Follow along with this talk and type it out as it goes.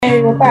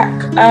we're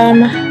back.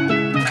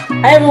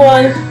 Hi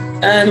everyone,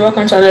 and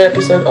welcome to another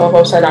episode of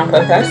Upside Down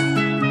Podcast.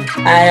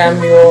 I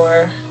am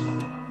your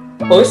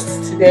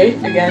host today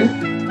again.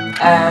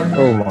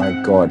 Oh my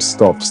God!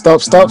 Stop!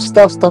 Stop! Thank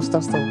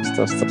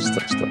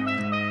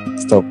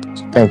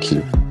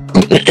you.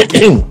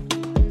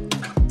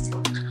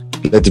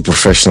 Let the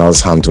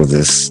professionals handle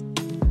this.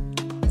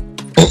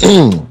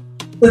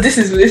 So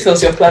this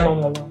was your plan all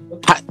along.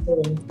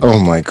 Oh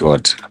my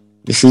God!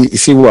 You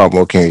see where I'm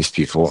working with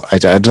people. I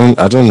don't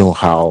know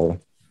how.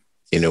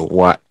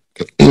 What?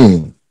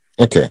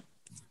 Okay.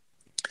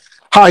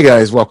 Hi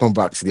guys, welcome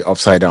back to the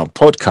Upside Down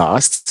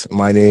Podcast.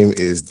 My name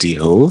is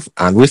Dihove,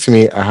 and with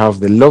me I have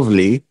the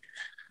lovely.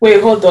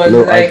 Wait, hold on.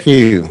 Low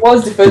IQ.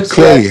 What's the difference?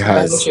 Clearly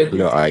has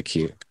low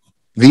IQ.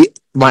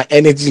 My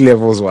energy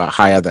levels were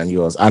higher than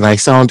yours, and I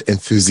sound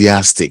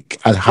enthusiastic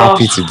and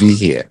happy to be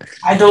here.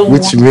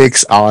 Which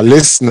makes our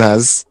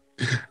listeners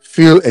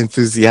feel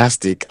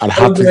enthusiastic and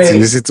happy to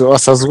listen to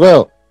us as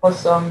well.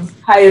 Awesome.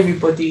 Hi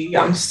everybody.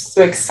 I'm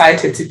so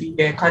excited to be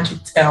here. Can't you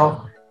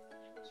tell?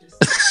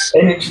 Just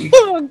energy.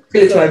 Feel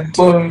it in my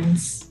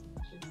bones.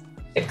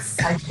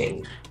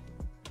 Exciting.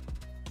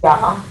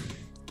 Yeah.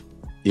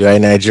 You are a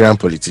Nigerian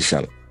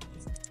politician.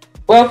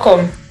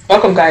 Welcome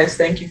guys.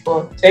 Thank you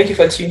for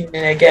tuning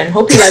in again.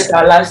 Hope you liked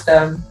our last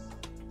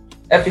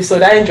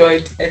episode. I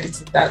enjoyed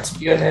editing that, to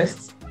be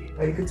honest.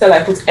 You could tell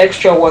I put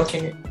extra work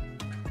in it.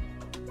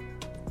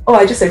 Oh,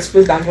 I just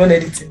exposed I'm not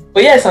editing.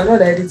 But yes, I'm not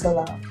the editor of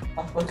our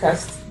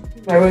podcast.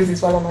 My rose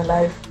is while I'm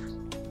alive.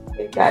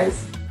 Hey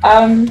guys.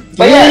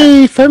 But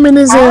Yay, yeah.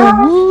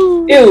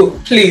 Feminism. Ew,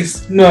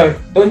 please, no,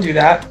 don't do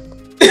that.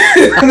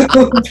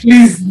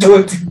 Please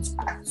don't do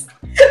that.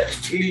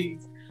 Please.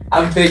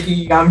 I'm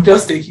begging. I'm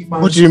just a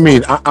human. What do you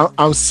mean?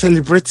 I'm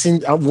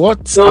celebrating.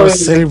 What? No, I'm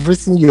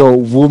celebrating your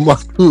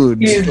womanhood.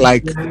 Please,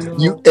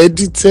 you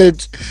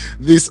edited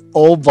this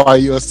all by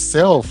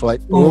yourself.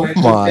 Like, oh my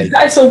God.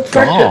 That's so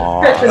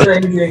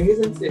patronizing,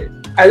 isn't it?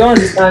 I don't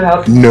understand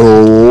how people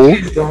No.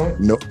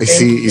 No.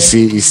 You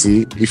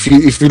see.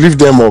 If you leave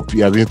them up,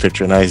 you are being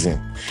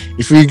patronizing.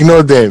 If you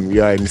ignore them,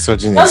 you are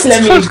misogynist. Just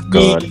let me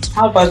be.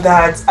 How about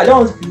that? I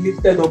don't want to be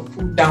lifted or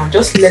pulled down.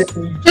 Just let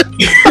me be.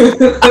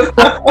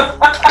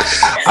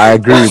 I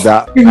agree with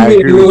that.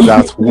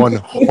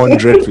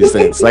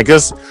 100%. Like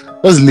just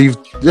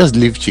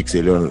leave chicks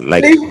alone.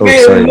 Like,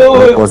 sorry.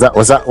 Alone. Was that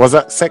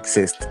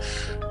sexist?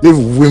 Leave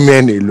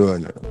women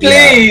alone.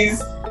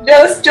 Please.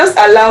 Yeah. Just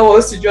allow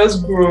us to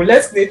just grow.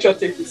 Let nature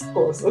take its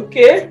course,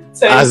 okay?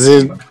 As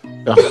in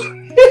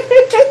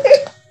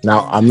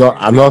now I'm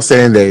not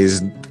saying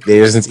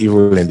there isn't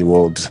evil in the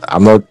world.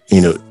 I'm not,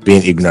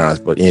 being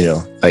ignorant, but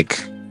like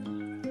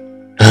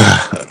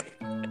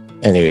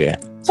anyway.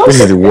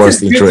 This is the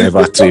worst intro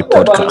ever to a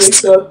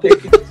podcast.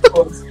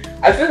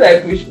 I feel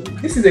like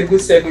this is a good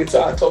segue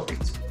to our topic.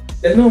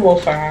 There's no more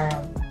far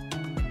around.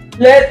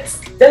 Let's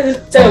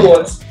just tell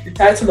what the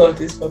title of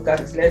this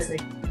podcast is. Let's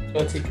make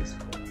sure take its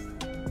course.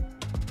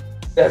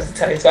 That's the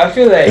title. I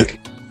feel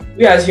like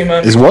we as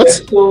humans is what?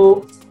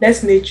 So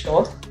let's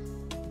nature.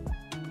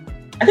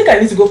 I think I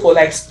need to go for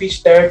like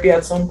speech therapy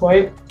at some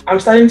point. I'm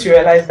starting to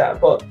realize that.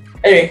 But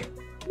anyway,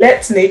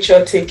 let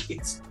nature take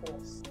its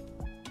course.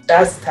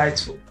 That's the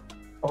title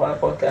of our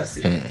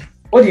podcast.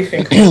 What do you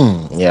think?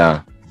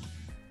 Yeah,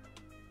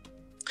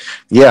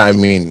 I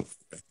mean,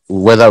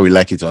 whether we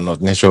like it or not,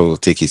 nature will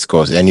take its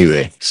course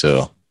anyway.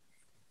 So,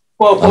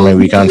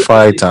 we can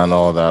fight and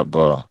all that,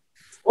 but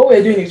what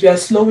we're doing is we are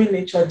slowing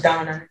nature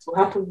down, and it will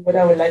happen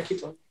whether we like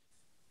it or not.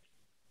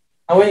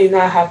 And when it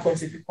now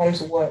happens, it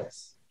becomes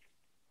worse.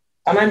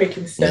 Am I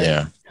making sense?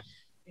 Yeah.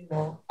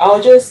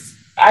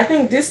 I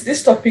think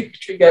this topic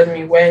triggered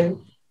me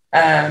when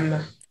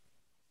there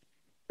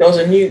was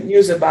a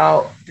news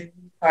about the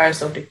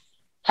Pirates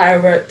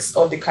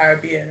of the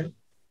Caribbean,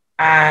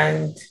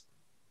 and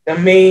the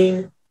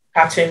main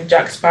captain,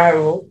 Jack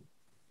Sparrow,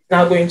 is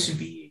now going to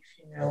be a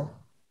female.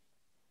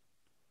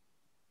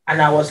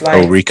 And I was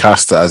like,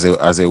 recast as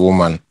a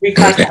woman.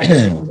 Recast as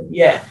a woman,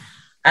 yeah.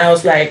 And I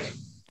was like,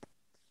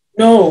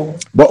 no.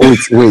 But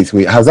wait.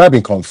 Has that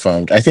been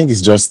confirmed? I think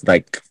it's just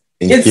like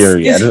in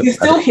theory. It's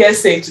still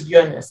hearsay, to be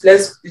honest.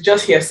 It's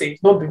just hearsay.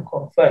 It's not been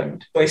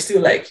confirmed, but it's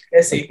still like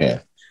hearsay. Okay.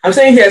 I'm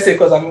saying hearsay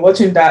because I've been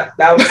watching that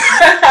I've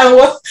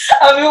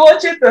been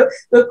watching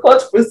the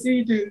court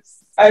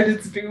proceedings, and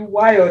it's been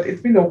wild.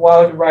 It's been a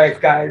wild ride,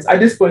 guys.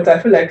 At this point, I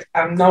feel like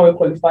I'm now a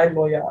qualified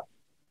lawyer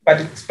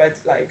by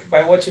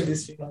watching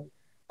this film.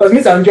 Because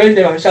means I'm joining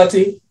them, I'm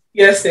shouting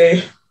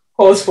hearsay,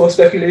 calls for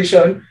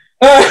speculation,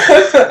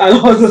 and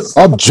all those.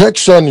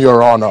 Objection,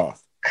 Your Honor.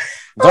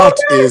 That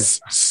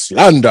is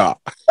slander.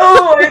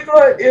 Oh my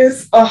God!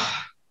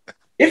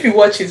 If you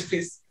watch it,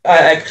 please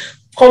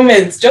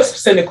comments. Just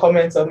send a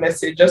comment or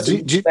message. Just do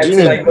you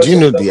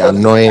know the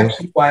annoying?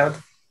 Wild.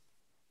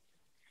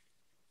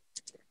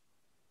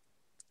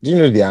 Do you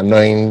know the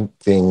annoying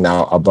thing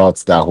now about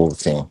that whole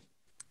thing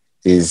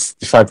is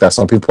the fact that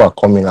some people are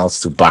coming out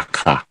to back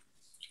her.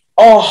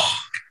 Oh.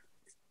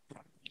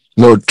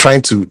 No,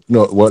 trying to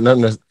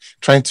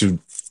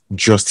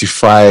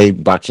justify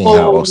backing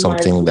her or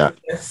something that.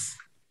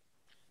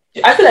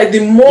 I feel like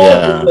the more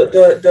Yeah.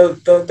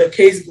 the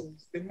case goes,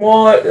 the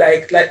more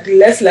like the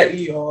less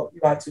likely you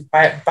are to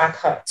back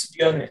her, to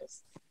be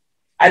honest.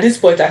 At this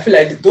point, I feel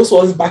like those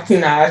ones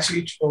backing are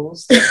actually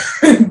trolls.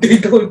 They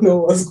don't know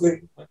what's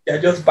going on.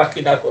 They're just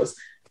backing her because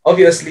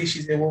obviously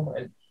she's a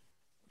woman.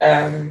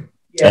 I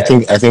Yeah,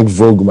 think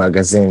Vogue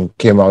magazine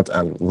came out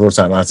and wrote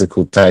an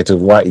article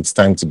titled "Why It's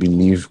Time to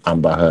Believe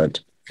Amber Heard."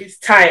 it's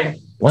time.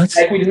 What?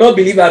 Like we did not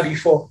believe her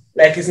before.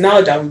 Like it's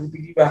now that we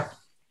believe her.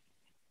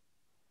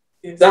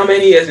 It's how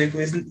many years ago?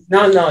 It's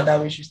now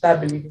that we should start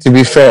believing. To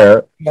be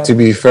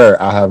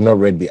fair, I have not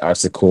read the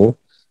article,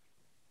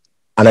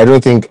 and I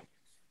don't think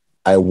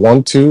I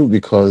want to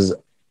because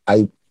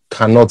I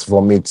cannot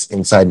vomit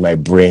inside my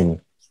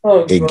brain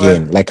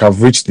again. God. Like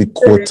I've reached the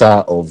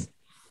quota of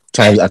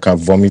times I can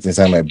vomit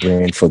inside my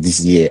brain for this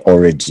year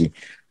already.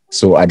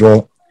 So I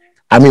don't.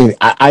 I mean,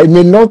 I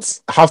may not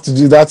have to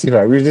do that if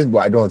I read it, but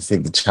I don't want to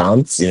take the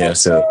chance,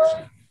 So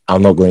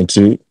I'm not going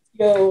to.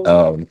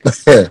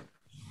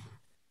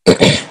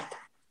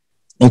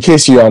 In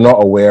case you are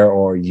not aware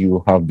or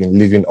you have been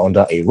living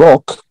under a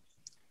rock,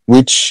 in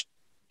which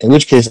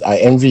case I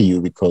envy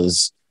you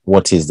because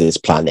what is this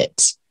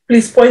planet?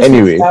 Please point me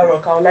to that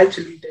rock. I would like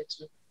to live there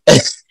too.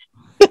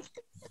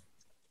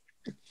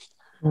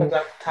 Because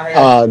I'm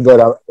tired.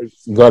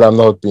 God, I'm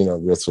not being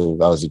ungrateful.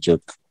 That was a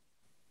joke.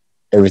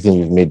 Everything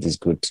you've made is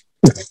good.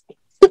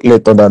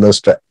 Let thunder not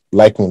strike.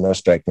 Like me, not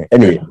strike me.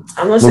 Anyway,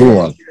 I'm not saying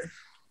on.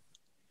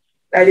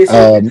 That is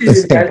this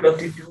is the end of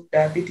the dude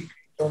that be the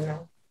creator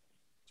now.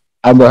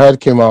 Amber Heard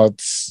came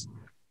out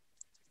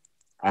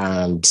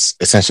and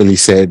essentially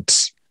said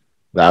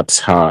that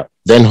her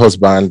then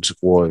husband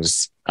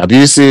was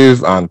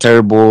abusive and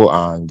terrible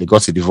and they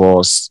got a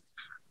divorce.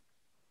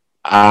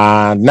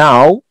 And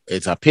now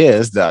it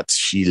appears that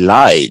she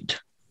lied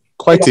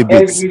quite a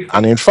bit.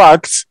 And in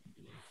fact,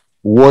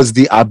 was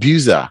the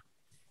abuser.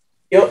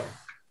 Yep.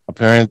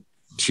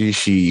 Apparently,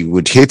 she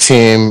would hit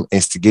him,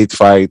 instigate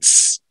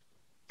fights,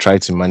 try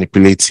to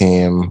manipulate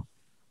him.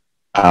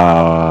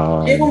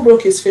 He even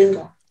broke his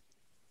finger.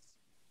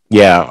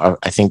 Yeah,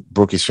 I think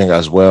broke his finger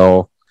as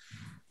well.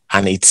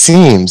 And it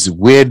seems,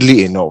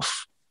 weirdly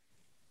enough,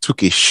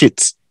 took a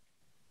shit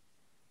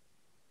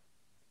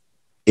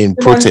in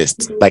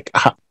protest. Like,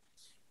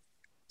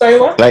 sorry,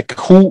 what? Like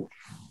who?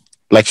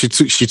 Like she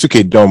took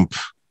a dump.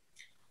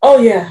 Oh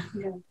yeah.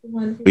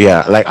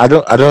 Yeah, like I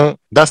don't.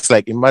 That's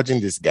like, imagine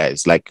this,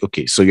 guys. Like,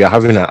 okay, so you're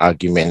having an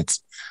argument,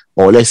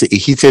 or let's say a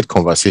heated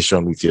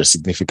conversation with your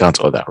significant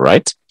other,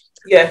 right?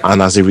 Yeah.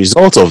 And as a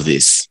result of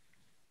this,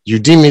 you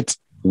deem it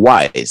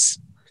wise,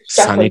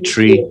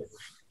 sanitary,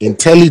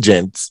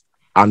 intelligent,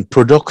 and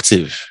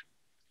productive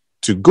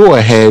to go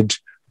ahead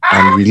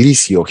and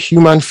release your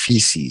human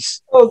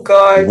feces. Oh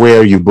God.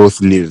 Where you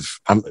both live.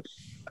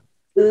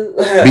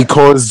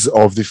 Because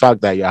of the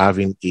fact that you're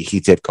having a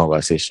heated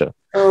conversation.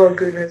 Oh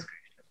goodness.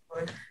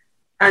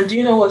 And do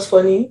you know what's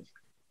funny?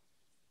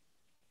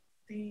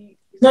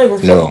 It's not even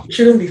funny. No. It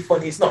shouldn't be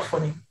funny. It's not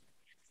funny.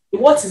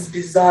 What is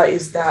bizarre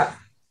is that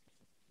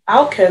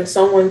how can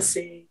someone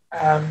say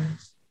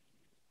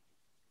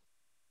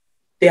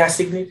their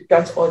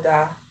significant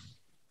other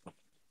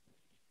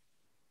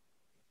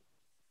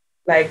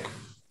like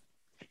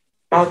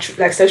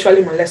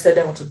sexually molested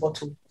them with a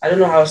bottle? I don't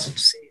know how else to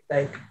say it.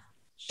 Like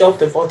shove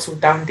the bottle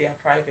down their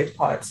private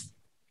parts,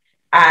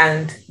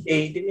 and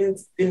they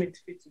didn't deem it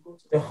fit to go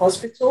to the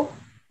hospital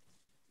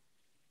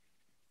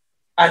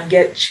and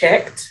get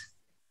checked.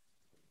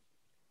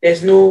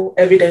 There's no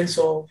evidence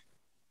of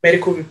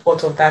medical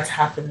report of that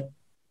happening.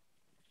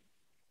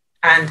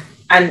 And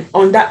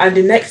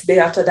the next day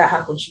after that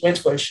happened, she went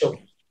for a show.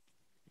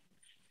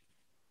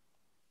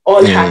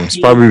 All happy. It's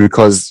probably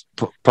because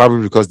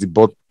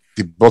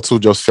the bottle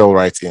just fell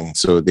right in,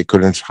 so they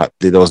couldn't.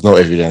 There was no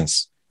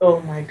evidence. Oh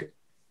my god,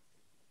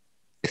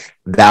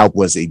 that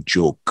was a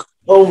joke.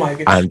 Oh my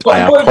god, and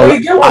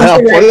I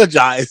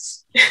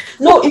apologize.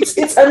 No,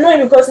 it's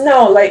annoying because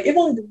now, like,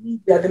 even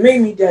the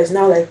main media is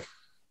now like,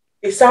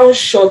 it sounds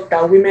shocked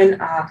that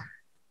women are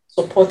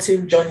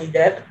supporting Johnny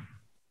Depp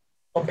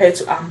compared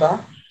to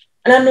Amber.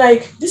 And I'm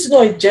like, this is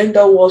not a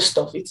gender war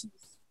stuff. It's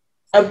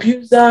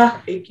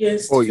abuser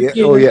against. Oh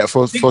yeah.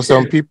 For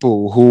some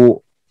people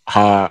who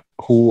have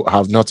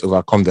not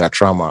overcome their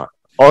trauma,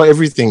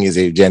 everything is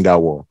a gender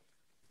war.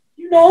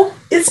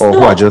 It's or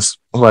not.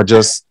 who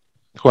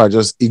are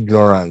just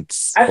ignorant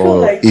or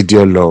like,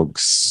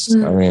 ideologues.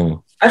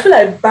 I feel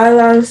like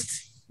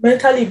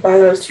mentally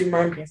balanced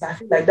human beings. I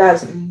feel like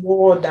that's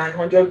more than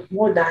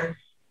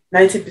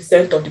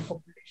 90% of the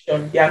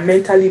population. They are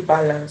mentally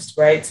balanced,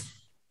 right?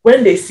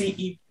 When they see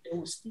evil, they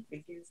will speak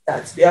against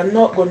that. They are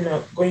not going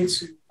to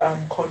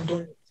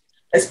condone it,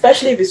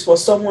 especially if it's for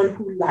someone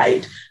who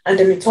lied and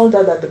then it turns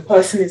out that the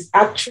person is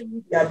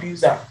actually the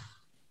abuser.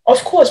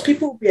 Of course,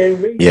 people will be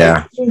enraged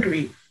and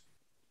angry,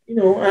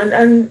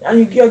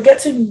 and you're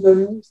getting the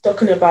news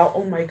talking about,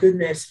 oh my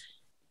goodness,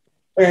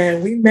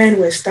 when women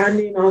were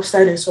standing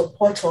outside in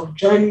support of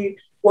Johnny,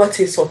 what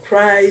a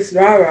surprise,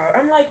 rah, rah.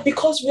 I'm like,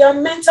 because we are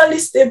mentally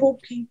stable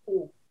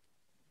people.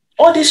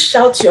 all this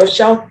shout your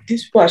shout,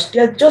 this push,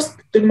 they're just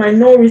the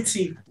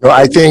minority. No,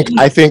 I think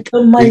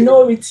the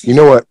minority. You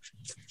know what?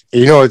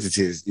 You know what it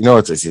is. You know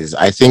what it is.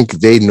 I think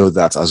they know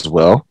that as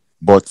well,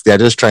 but they're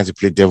just trying to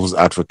play devil's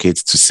advocate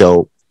to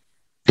sell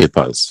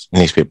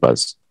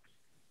newspapers,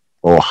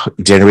 or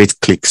generate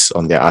clicks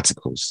on their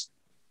articles.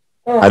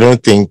 I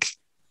don't think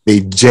they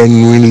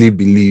genuinely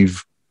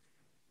believe,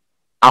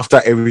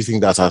 after everything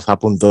that has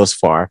happened thus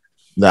far,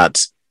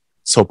 that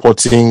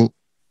supporting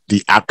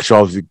the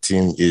actual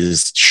victim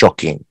is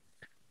shocking.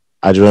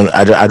 I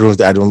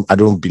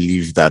don't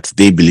believe that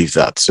they believe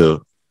that.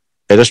 So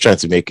they're just trying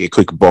to make a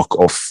quick buck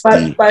off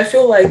but I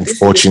feel like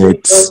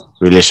unfortunate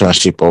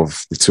relationship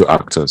of the two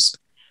actors.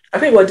 I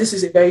think this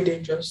is a very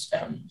dangerous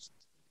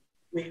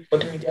way for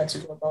the media to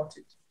go about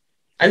it.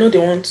 I know they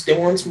want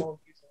more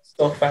views and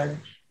stuff and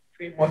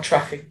create more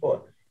traffic,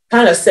 but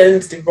kind of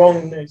sends the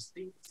wrong news,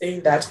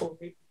 saying that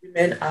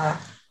women are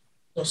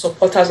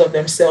supporters of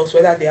themselves,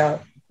 whether they are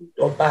good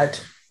or bad.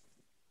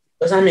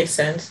 Does that make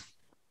sense?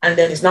 And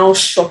then it's now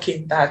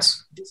shocking that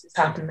this is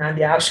happening and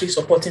they're actually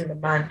supporting the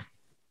man.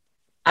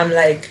 I'm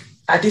like,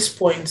 at this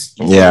point,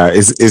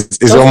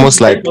 it's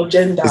almost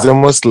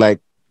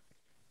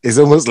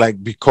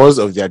like because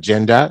of their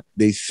gender,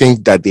 they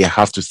think that they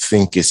have to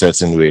think a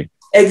certain way.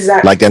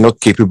 Exactly. Like they're not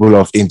capable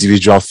of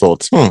individual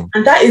thought. And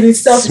that in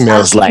itself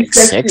smells like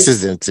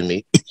sexism to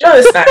me. Do you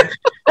understand?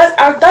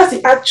 That's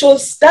the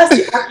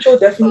actual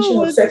definition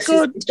of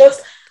sexism. It's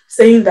just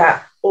saying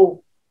that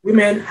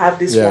women have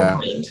this one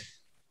mind,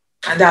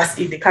 and that's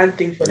it. They can't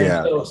think for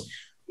themselves.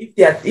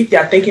 If they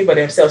are thinking for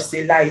themselves,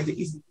 they lie.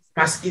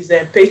 Is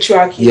a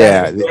patriarchy.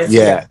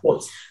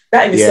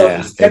 That in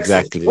itself is sexist.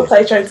 Exactly. What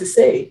are you trying to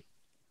say?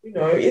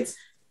 It's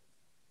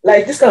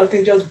like this kind of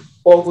thing just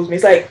boggles me.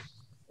 It's like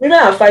women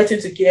are fighting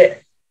to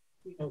get,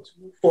 to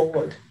move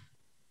forward,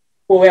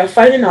 but we are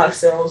finding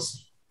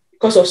ourselves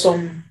because of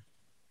some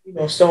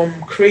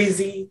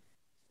crazy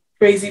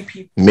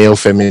people, male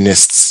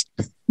feminists.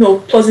 No,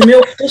 plus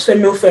those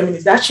male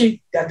feminists,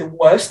 actually, they're the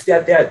worst.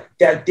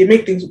 They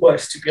make things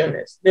worse. To be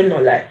honest, let me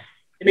not lie,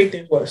 they make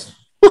things worse.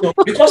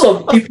 Because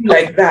of people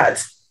like that,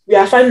 we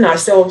are finding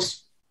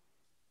ourselves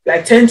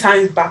like 10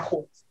 times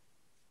backwards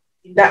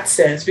in that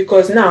sense.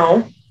 Because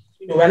now,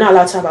 we're not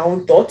allowed to have our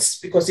own thoughts.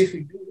 Because if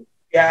we do,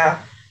 we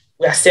are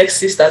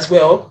sexist as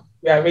well.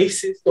 We are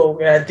racist, or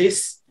we are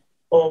this,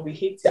 or we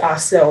hate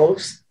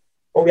ourselves,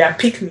 or we are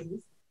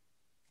pick-me.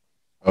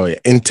 Oh yeah,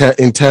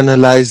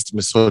 internalized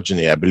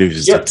misogyny, I believe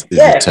is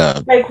the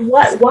term. Like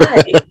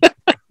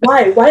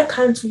why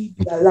can't we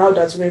be allowed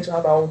as women to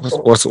have our own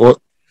thoughts?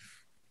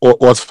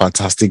 What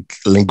fantastic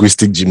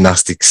linguistic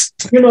gymnastics.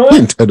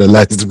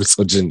 Internalized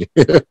misogyny.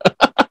 And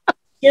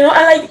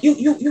like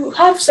you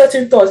have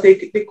certain thoughts. They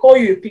call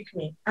you a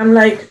pick-me. I'm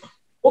like,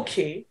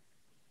 okay,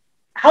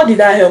 how did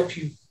that help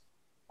you?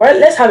 Right,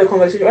 let's have a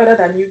conversation rather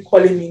than you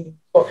calling me.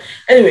 But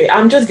anyway,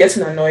 I'm just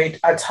getting annoyed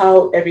at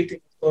how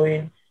everything is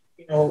going.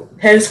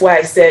 Hence why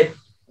I said,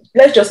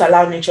 let's just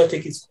allow nature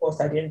take its course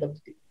at the end of the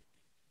day.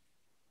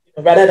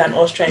 Rather than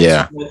us trying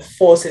to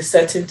force a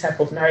certain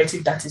type of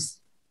narrative that is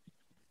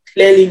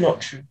clearly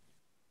not true.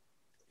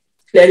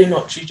 Clearly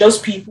not true.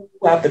 Just people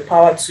who have the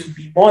power to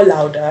be more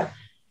louder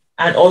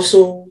and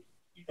also,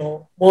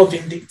 more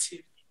vindictive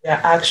in their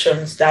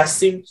actions that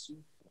seem to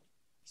be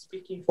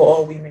speaking for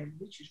all women,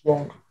 which is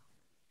wrong.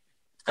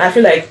 And I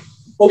feel like,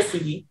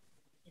 hopefully,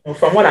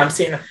 from what I'm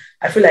saying,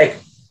 I feel like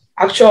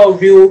actual,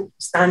 real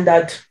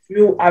standard,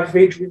 real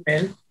average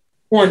women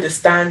who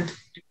understand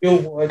the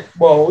real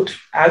world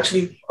are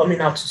actually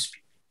coming out to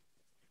speak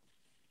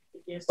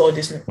against all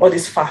this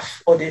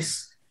faff, all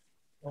this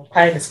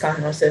pie in the sky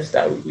nonsense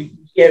that we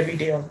hear every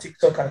day on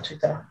TikTok and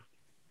Twitter.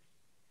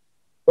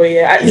 But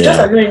it's just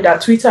annoying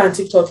that Twitter and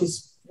TikTok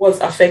is what's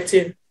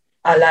affecting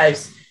our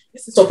lives.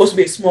 This is supposed to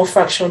be a small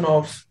fraction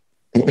of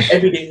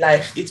everyday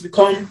life. It's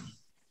become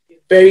a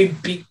very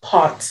big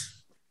part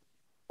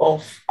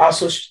of our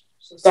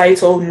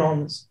societal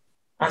norms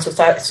and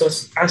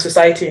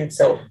society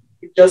itself.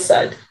 It's just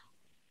sad.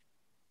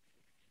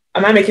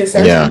 Am I making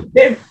sense? Yeah.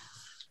 Babe,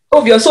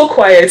 you're so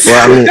quiet.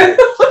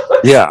 Well,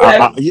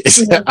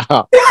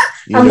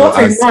 I'm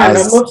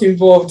not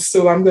involved,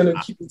 so I'm going to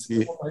keep it to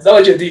the Is that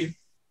what you're doing?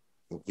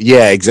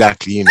 Yeah,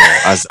 exactly.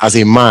 As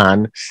a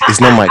man, it's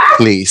not my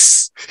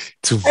place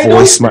to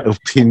voice my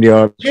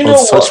opinion on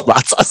such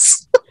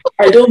matters.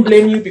 I don't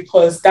blame you,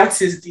 because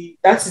that is the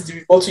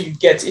rebuttal you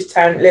get each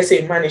time. Let's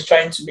say a man is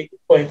trying to make a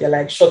point. They're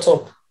like, "Shut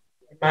up,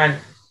 man.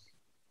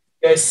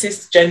 You're a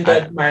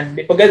cisgendered man."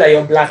 They forget that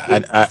you're black.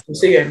 You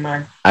say you're a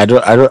man. I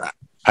don't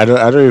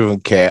even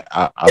care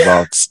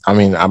about. I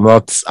mean, I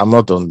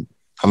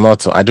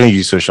don't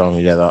use social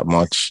media that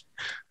much.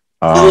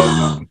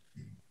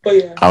 But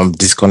yeah. I'm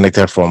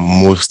disconnected from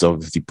most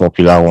of the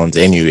popular ones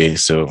anyway,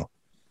 so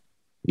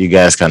you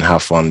guys can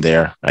have fun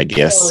there, I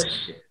guess.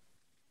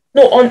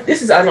 No,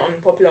 this is an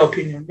unpopular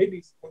opinion. Maybe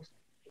it's not,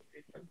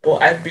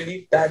 but I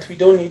believe that we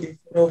don't need a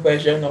female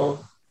version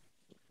of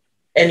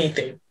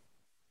anything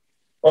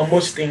or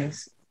most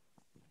things.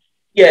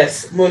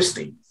 Yes, most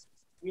things.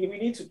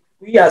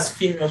 We as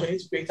females, we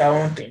need to create our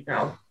own thing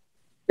now.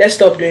 let's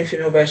stop doing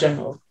female version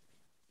of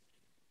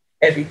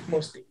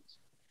most things.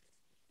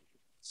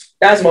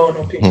 That's my own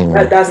opinion.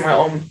 That's my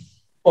own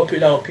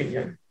popular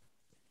opinion.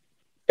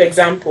 For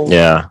example,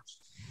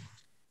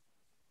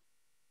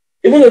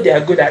 even though they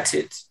are good at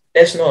it,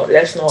 let's not.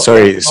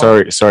 Sorry.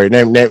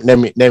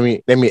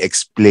 Let me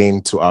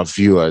explain to our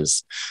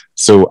viewers.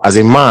 So, as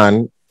a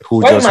man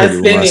who just heard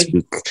the woman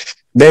speak,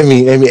 let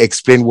me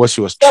explain what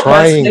she was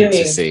trying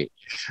to say.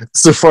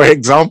 So, for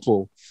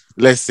example,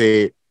 let's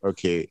say,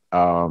 okay,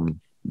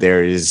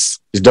 there is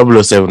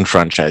 007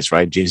 franchise,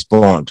 right? James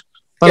Bond.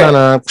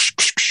 Yeah.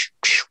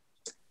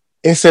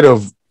 Instead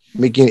of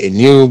making a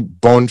new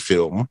Bond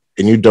film,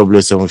 a new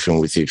 007 film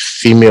with a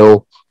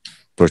female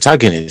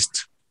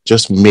protagonist,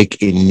 just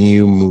make a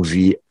new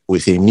movie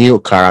with a new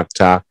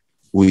character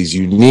who is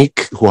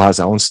unique, who has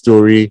her own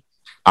story,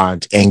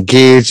 and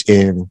engage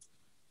in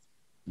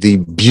the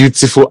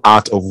beautiful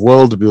art of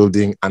world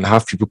building and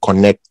have people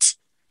connect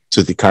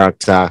to the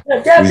character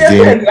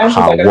within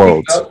her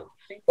world.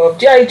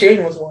 G.I.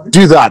 Jane was one.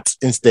 Do that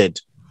instead.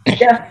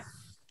 Yeah.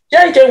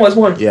 G.I. Jane was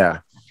one. Yeah.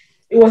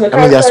 It was a I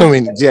mean, there are so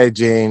many. G.I.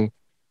 Jane,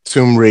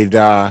 Tomb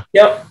Raider.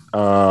 Yep.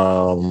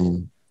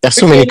 There's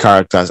so many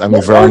characters. I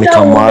mean,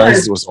 Veronica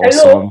Mars was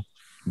awesome.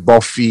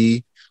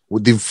 Buffy.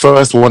 The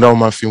first Wonder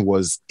Woman film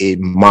was a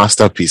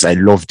masterpiece. I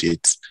loved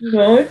it.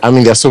 No. I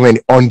mean, there's so many.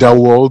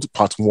 Underworld,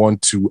 part 1,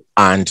 2,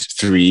 and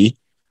 3.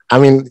 I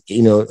mean,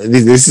 you know,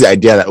 this is the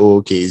idea that,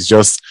 it's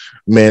just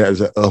men. I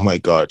was like, oh my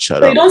God,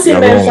 shut up. You don't see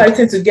men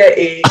fighting to get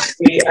a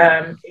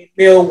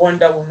male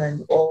Wonder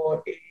Woman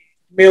or a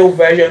male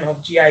version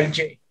of G.I.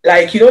 Jane.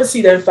 Like, you don't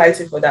see them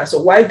fighting for that.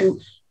 So why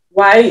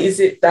is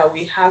it that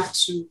we have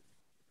to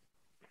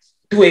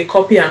do a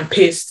copy and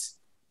paste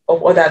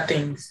of other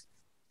things?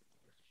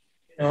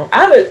 You know,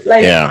 I have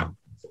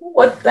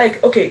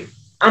okay,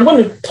 I'm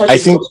going to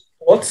touch on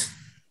sports,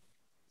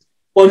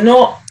 but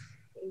not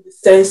in the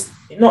sense,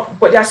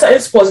 but there are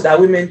certain sports that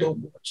women don't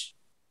watch,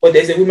 but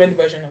there's a women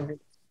version of it.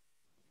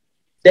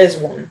 There's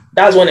one.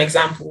 That's one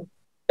example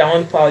that I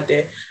want to put out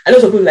there. I know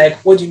some people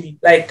like, what do you mean?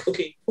 Like,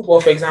 okay,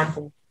 football, for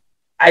example.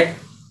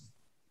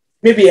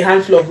 Maybe a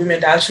handful of women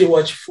that actually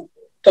watch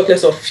football, talk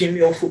less of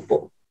female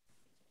football.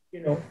 You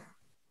know,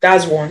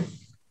 that's one.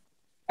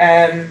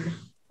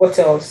 What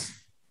else?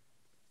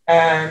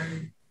 I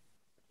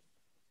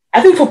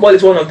think football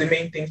is one of the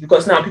main things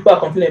because now people are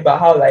complaining about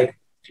how like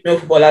female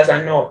footballers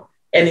are not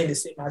earning the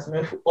same as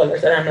male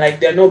footballers, and I'm like,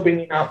 they're not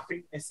bringing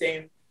the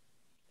same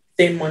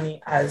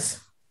money as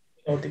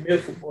the male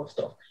football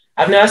stuff.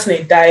 I've never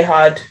seen a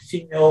diehard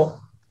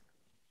female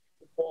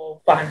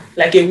football fan,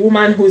 like a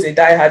woman who's a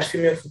diehard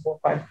female football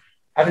fan.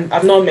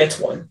 I've not met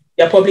one.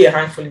 There are probably a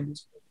handful in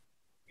this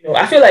world.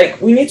 I feel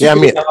like we need to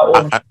do our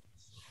own.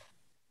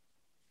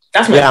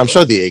 That's my I'm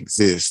sure they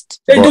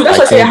exist. They do. That's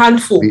why I say a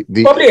handful.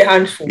 Probably a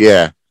handful.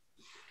 Yeah.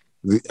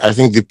 I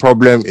think the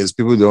problem is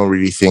people don't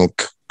really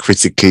think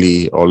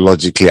critically or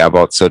logically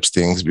about such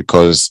things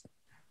because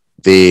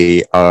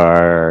they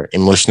are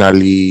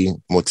emotionally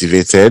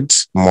motivated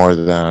more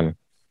than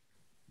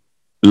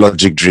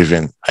logic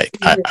driven.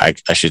 I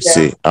should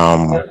say.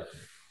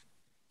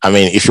 I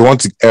mean, if you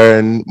want to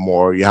earn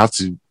more, you have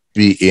to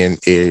be in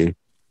a,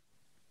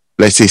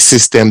 let's say,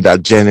 system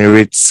that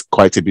generates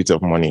quite a bit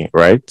of money,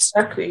 right?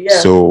 Exactly,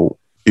 yeah. So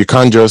you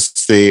can't just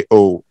say,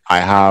 I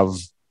have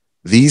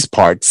these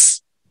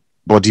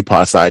body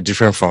parts that are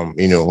different from,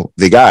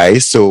 the guy,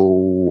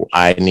 so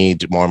I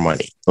need more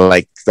money.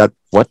 Like that,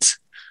 what?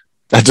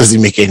 That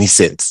doesn't make any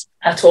sense.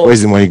 At all.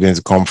 Where's the money going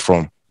to come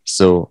from?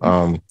 So,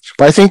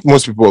 but I think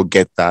most people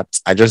get that.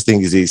 I just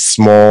think it's a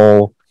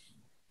small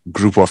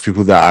group of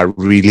people that are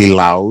really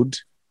loud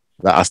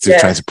that are still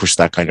trying to push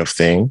that kind of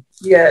thing.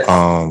 Yes.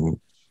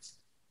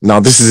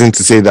 Now, this isn't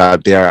to say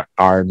that there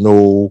are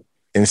no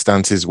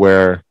instances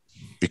where,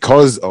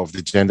 because of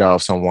the gender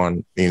of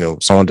someone,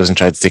 someone doesn't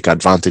try to take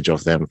advantage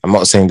of them. I'm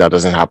not saying that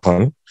doesn't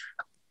happen.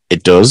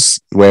 It does.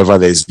 Wherever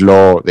there's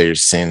law,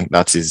 there's sin.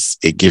 That is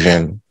a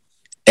given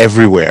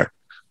everywhere.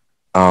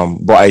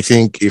 But I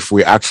think if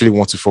we actually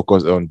want to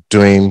focus on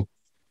doing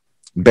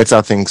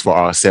better things for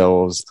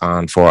ourselves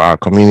and for our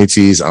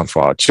communities and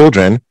for our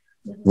children,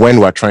 when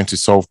we're trying to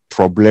solve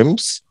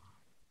problems,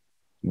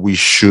 we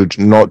should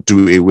not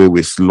do away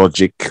with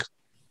logic.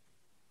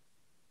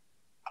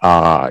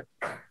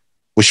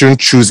 We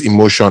shouldn't choose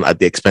emotion at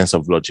the expense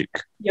of logic.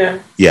 Yeah.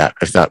 Yeah.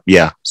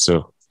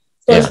 So.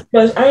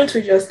 Because aren't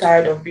we just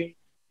tired of being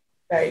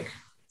like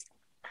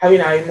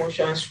having our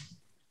emotions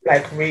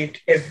like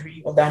raped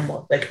every other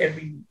month, like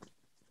every week?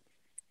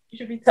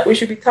 We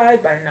should be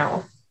tired by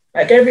now.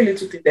 Like every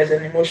little thing, there's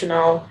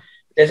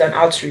an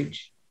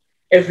outrage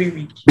every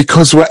week.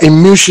 Because we're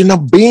emotional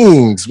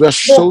beings. We're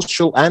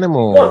social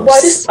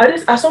animals.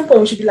 But at some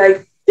point, we should be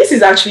like, this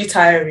is actually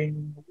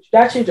tiring. We should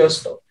actually just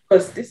stop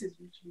because this is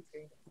literally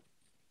crazy.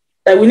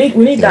 Like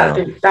we need that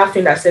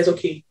thing that says,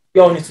 okay,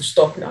 you all need to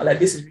stop now. Like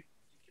this is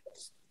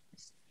ridiculous.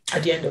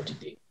 At the end of the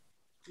day,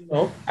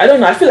 I don't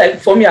know. I feel like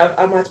for me,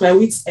 I'm at my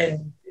wit's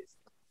end.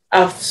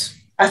 I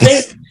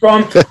think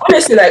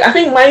honestly, like I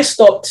think mine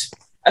stopped.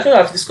 I think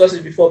I've discussed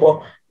it before,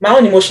 but my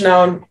own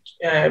emotional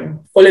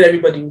followed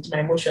everybody with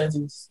my emotions.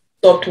 It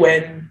stopped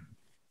when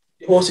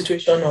the whole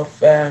situation of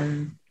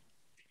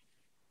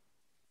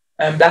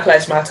Black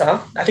Lives Matter.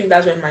 I think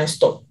that's when mine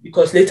stopped,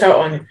 because later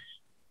on it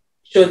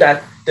showed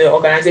that the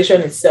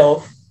organization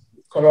itself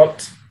is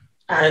corrupt,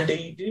 and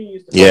they didn't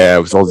use the money. Yeah,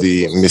 with all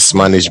the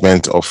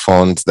mismanagement of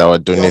funds that were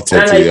donated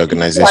and to like the people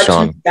organization.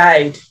 actually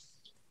died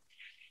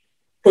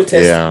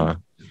protesting. Yeah,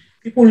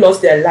 People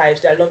lost their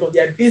lives, their lot of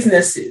their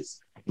businesses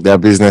their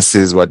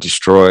businesses were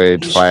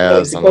destroyed,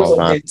 fires and because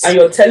all of that. this. And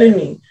you're telling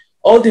me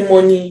all the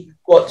money you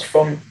got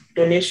from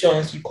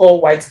donations, you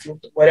call white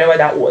guilt, whatever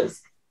that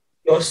was,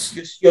 you're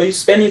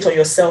spending it on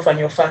yourself and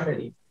your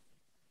family,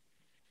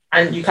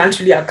 and you can't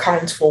really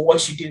account for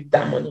what you did with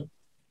that money.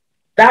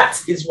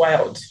 That is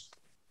wild.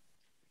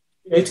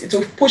 You know, it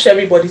will push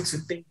everybody to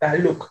think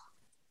that, look,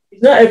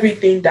 it's not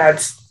everything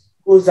that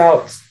goes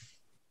out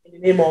in the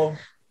name of,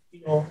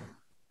 you know,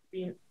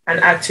 being an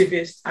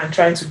activist and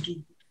trying to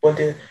do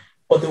good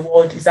for the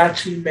world is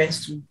actually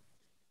intentionally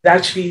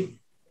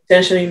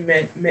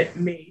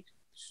made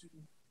to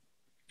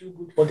do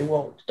good for the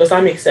world. Does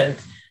that make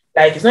sense?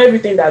 Like, it's not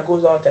everything that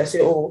goes out and say,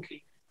 oh,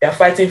 okay, they're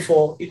fighting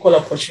for equal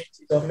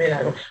opportunities of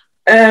men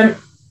and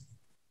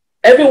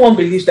everyone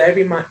believes that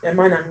a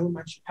man and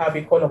woman should have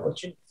equal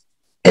opportunities.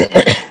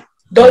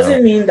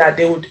 Doesn't mean that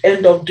they would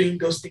end up doing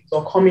those things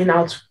or coming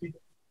out with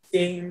the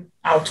same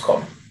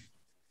outcome.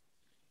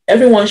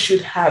 Everyone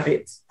should have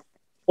it,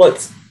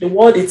 but the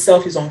world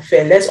itself is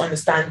unfair. Let's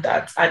understand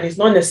that. And it's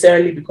not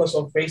necessarily because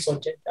of race or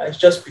gender, it's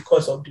just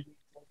because of the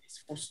way it's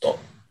full stop.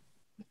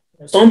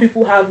 Some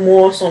people have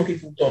more, some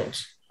people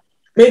don't.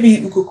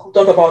 Maybe we could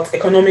talk about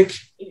economic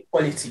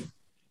inequality.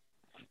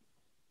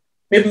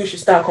 Maybe we should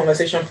start a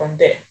conversation from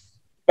there,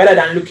 rather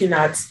than looking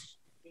at,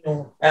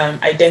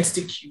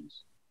 identity cues.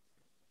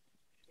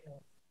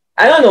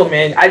 I don't know,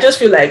 man. I just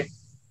feel like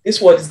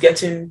this world is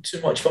getting too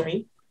much for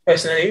me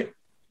personally,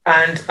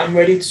 and I'm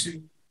ready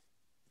to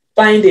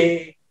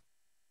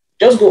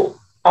just go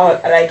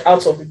out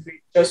of the grid,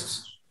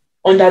 just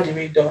under the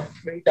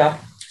radar.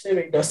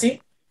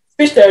 See,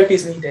 speech therapy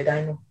is needed,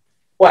 I know.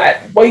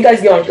 But you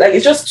guys get on, like,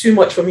 it's just too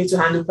much for me to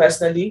handle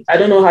personally. I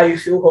don't know how you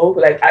feel, Hope.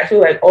 Like, I feel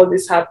like all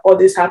this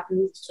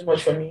happening is too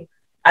much for me.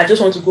 I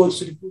just want to go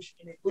to the bush,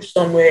 in a bush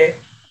somewhere,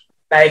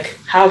 like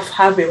have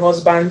a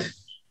husband,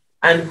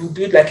 and we'll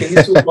build like a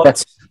little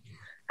hut,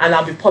 and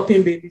I'll be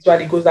popping babies while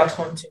he goes out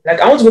hunting. Like,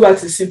 I want to go back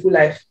to the simple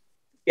life.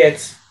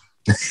 Yet,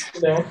 I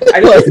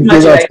just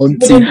imagine like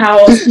building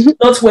house,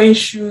 not wearing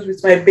shoes,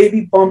 with my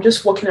baby bump,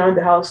 just walking around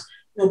the house,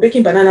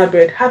 baking banana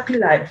bread, happy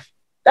life.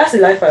 That's the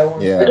life I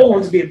want. Yeah. I don't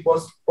want to be a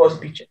boss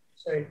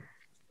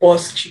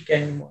chick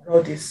anymore.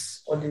 All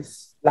this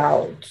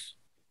loud,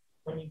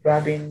 money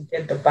grabbing,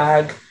 get the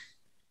bag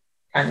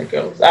kind of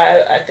girls.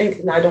 I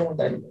think I don't want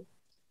that anymore.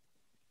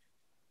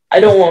 I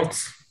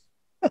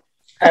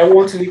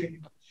want to live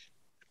in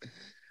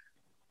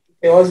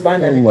a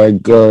husband. Oh my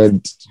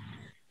God.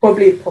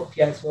 Probably a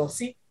puppy as well.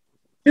 See,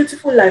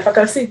 beautiful life. I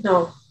can see it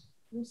now.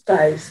 Blue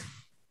skies,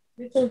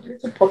 little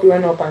puppy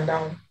run up and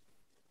down.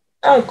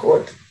 Oh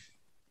God.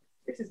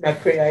 This is my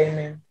prayer,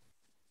 amen.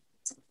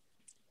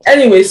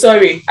 Anyway,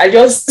 sorry, I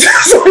just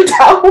zoned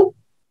out.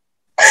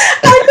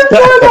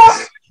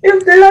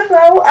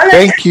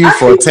 Thank you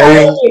for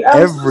telling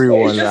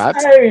everyone that.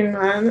 Tiring,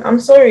 man. I'm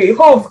sorry.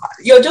 Hope,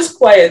 you're just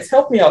quiet.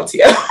 Help me out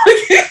here.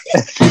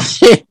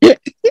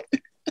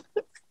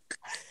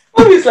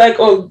 Hope is like,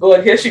 oh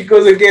God, here she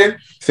goes again.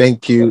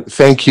 Thank you,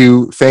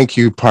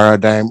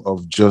 Paradigm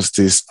of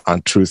Justice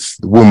and Truth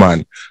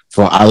woman,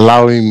 for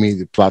allowing me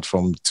the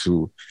platform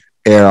to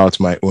air out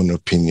my own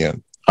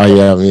opinion. I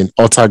am in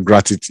utter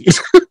gratitude.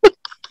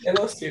 You're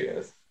not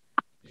serious.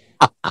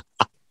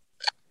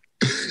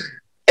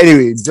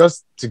 Anyway,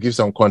 just to give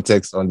some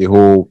context on the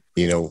whole,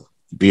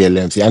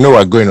 BLMC. I know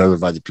we're going all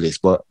over the place,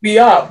 but we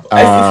are. It's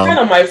kind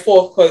of my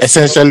fault, because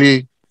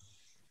essentially,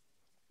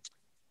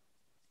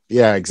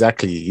 yeah,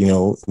 exactly.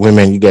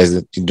 Women, you guys,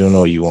 you don't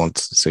know what you want,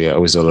 so you're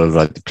always all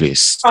over the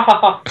place.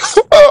 That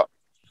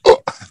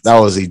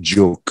was a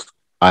joke.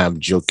 I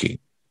am joking.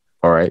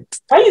 All right.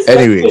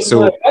 Anyway,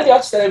 so why do you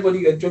have to tell everybody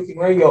you're joking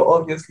when you're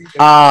obviously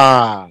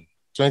joking?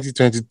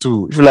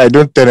 2022. If you like,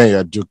 don't tell them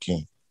you're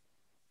joking.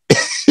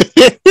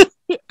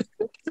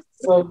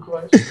 Oh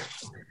gosh.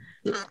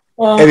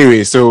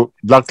 Anyway, so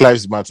Black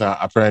Lives Matter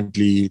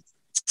apparently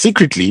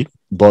secretly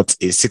bought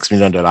a $6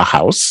 million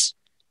house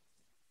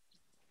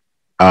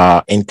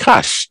in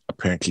cash,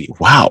 apparently.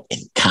 Wow,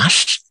 in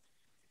cash?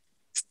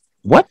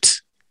 What?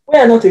 We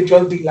are not a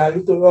drug dealer,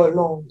 literally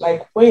alone.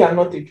 Like, when you are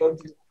not a drug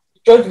dealers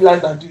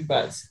that do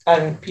that,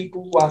 and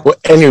people who are. Well,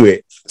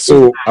 anyway,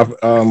 so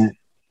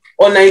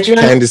or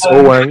Nigerian. Candace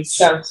Owens.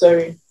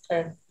 Sorry.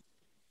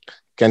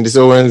 Candace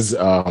Owens,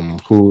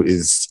 who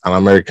is an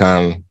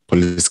American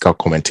political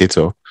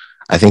commentator,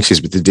 I think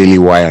she's with the Daily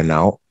Wire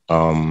now,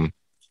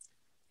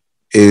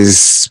 is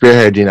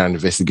spearheading an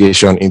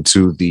investigation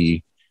into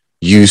the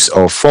use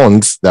of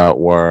funds that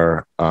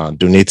were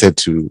donated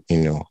to,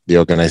 the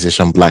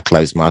organization Black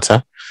Lives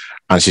Matter.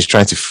 And she's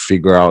trying to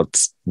figure out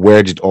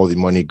where did all the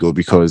money go,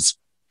 because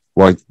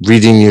we're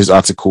reading news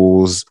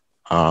articles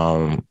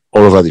all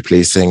over the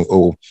place saying,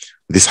 oh,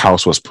 this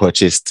house was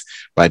purchased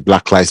by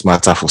Black Lives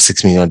Matter for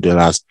 $6 million,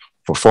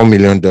 for $4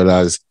 million.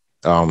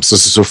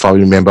 So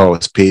family member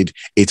was paid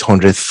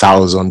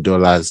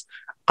 $800,000.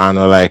 And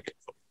I'm like,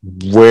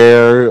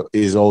 where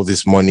is all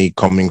this money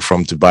coming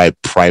from to buy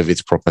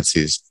private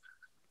properties?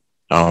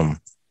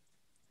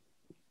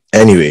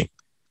 Anyway,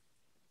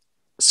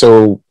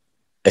 so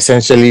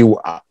essentially,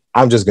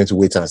 I'm just going to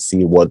wait and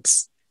see what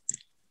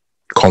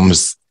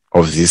comes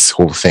of this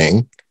whole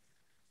thing,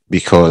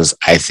 because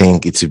I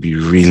think it would be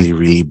really,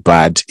 really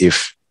bad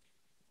if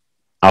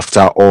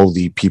after all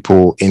the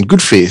people in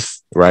good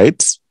faith,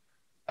 right,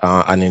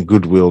 and in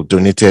goodwill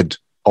donated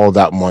all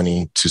that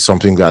money to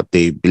something that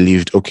they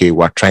believed, okay,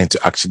 we're trying to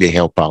actually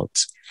help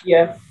out,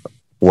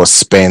 was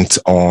spent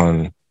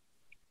on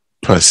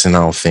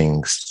personal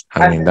things.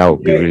 I mean, that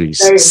would be really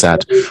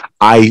sad.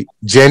 I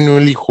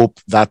genuinely hope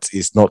that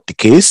is not the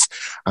case,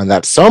 and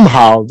that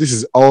somehow this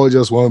is all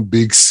just one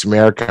big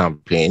smear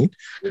campaign,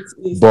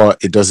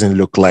 but it doesn't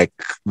look like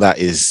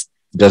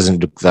doesn't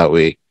look that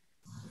way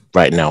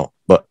right now.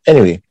 But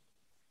anyway,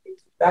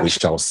 we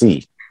shall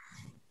see.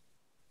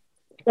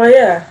 Well,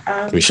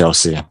 yeah. We shall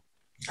see.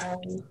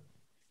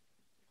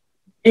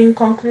 In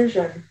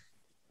conclusion.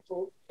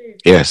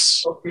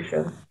 Yes.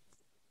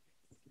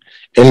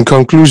 In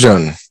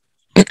conclusion,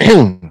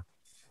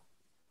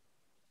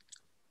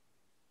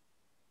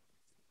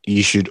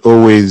 you should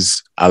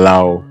always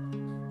allow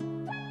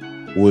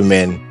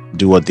women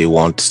do what they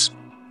want,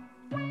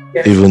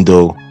 even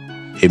though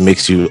it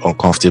makes you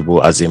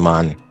uncomfortable as a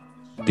man,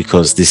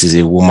 because this is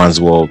a woman's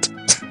world.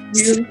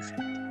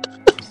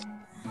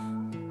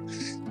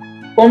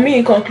 For me,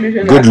 in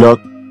conclusion, good luck.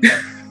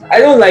 I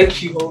don't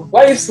like you.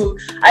 Why are you so?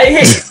 I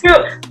hate you.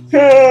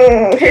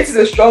 Hate is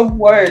a strong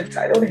word.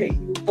 I don't hate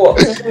you, but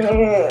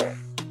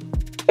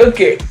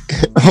okay.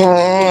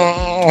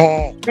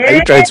 Are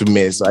you trying to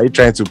mess? Are you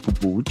trying to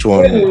poo-poo? Which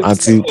one?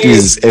 Auntie,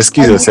 please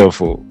excuse yourself.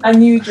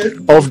 And you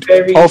just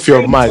off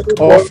your mic.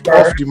 Off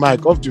the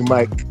mic. Off the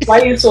mic.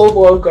 Why are you so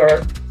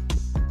vulgar?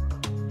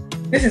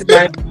 This is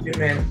my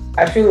opinion.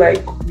 I feel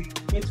like we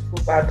need to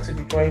go back to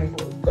the drawing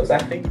board, because I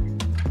think,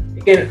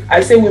 again,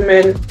 I say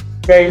women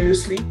very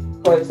loosely,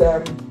 because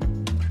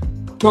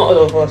not all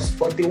of us,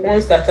 but the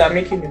ones that are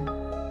making the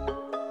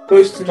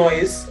most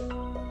noise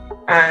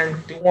and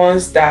the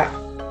ones that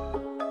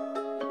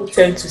people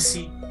tend to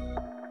see.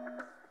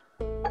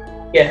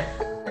 Yeah,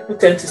 people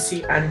tend to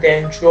see and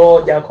then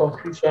draw their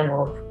conclusion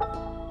of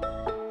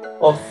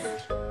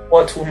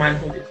what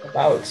womanhood is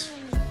about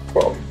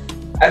from.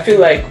 I feel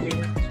like we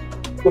need to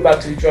go back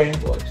to the drawing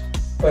board,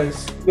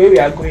 because where we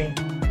are going,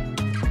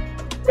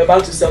 we're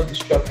about to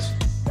self-destruct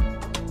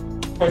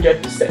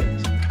 100%.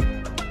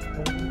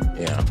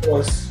 Yeah.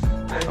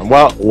 And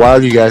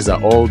while you guys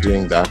are all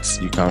doing that,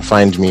 you can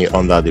find me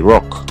under the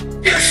rock.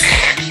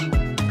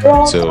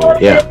 So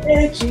yeah.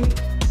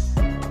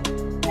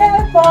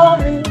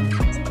 Sorry,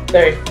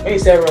 when you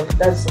say rock,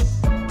 that's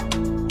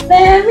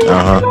let me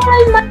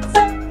find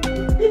myself.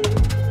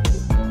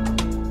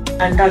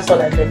 And that's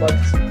all I know about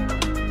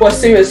it. But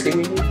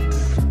seriously,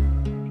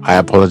 I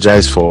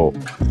apologize for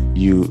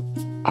you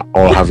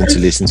all having to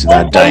listen to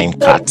that dying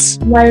cat.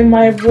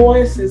 My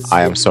voice is.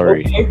 I am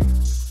sorry. Okay.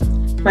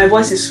 My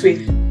voice is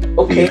sweet.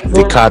 Okay.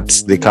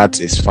 The cat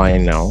is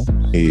fine now.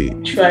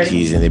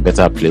 He's in a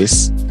better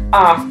place.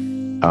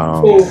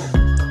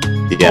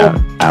 Yeah,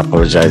 I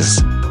apologize.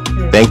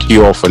 Thank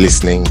you all for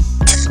listeing to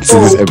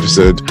this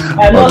episode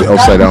of the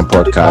Upside Down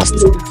podcast.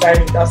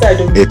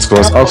 It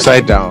was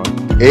upside down.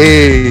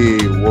 Hey,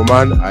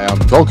 woman, I am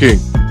talking.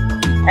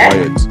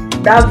 Quiet.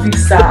 That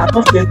visa, I'm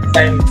not going to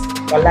sign it.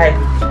 For life,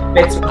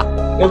 bet. You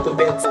want to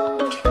bet?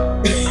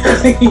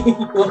 You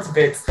want to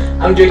bet?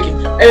 I'm joking.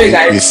 Anyway,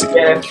 guys,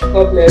 yeah,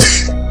 God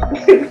bless.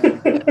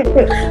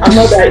 I'm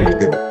not that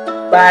evil.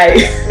 Bye.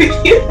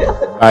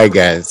 Bye,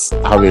 guys.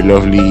 Have a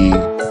lovely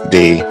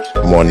day,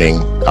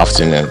 morning,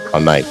 afternoon, or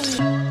night.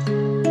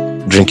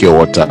 Drink your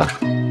water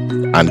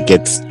and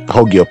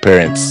hug your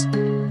parents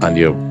and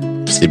your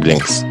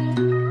siblings.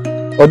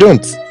 Or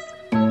don't.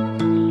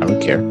 I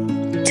don't care.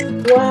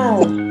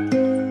 Wow.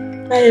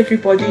 Bye,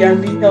 everybody,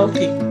 and be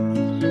healthy.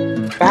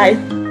 Bye.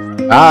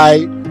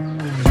 Bye.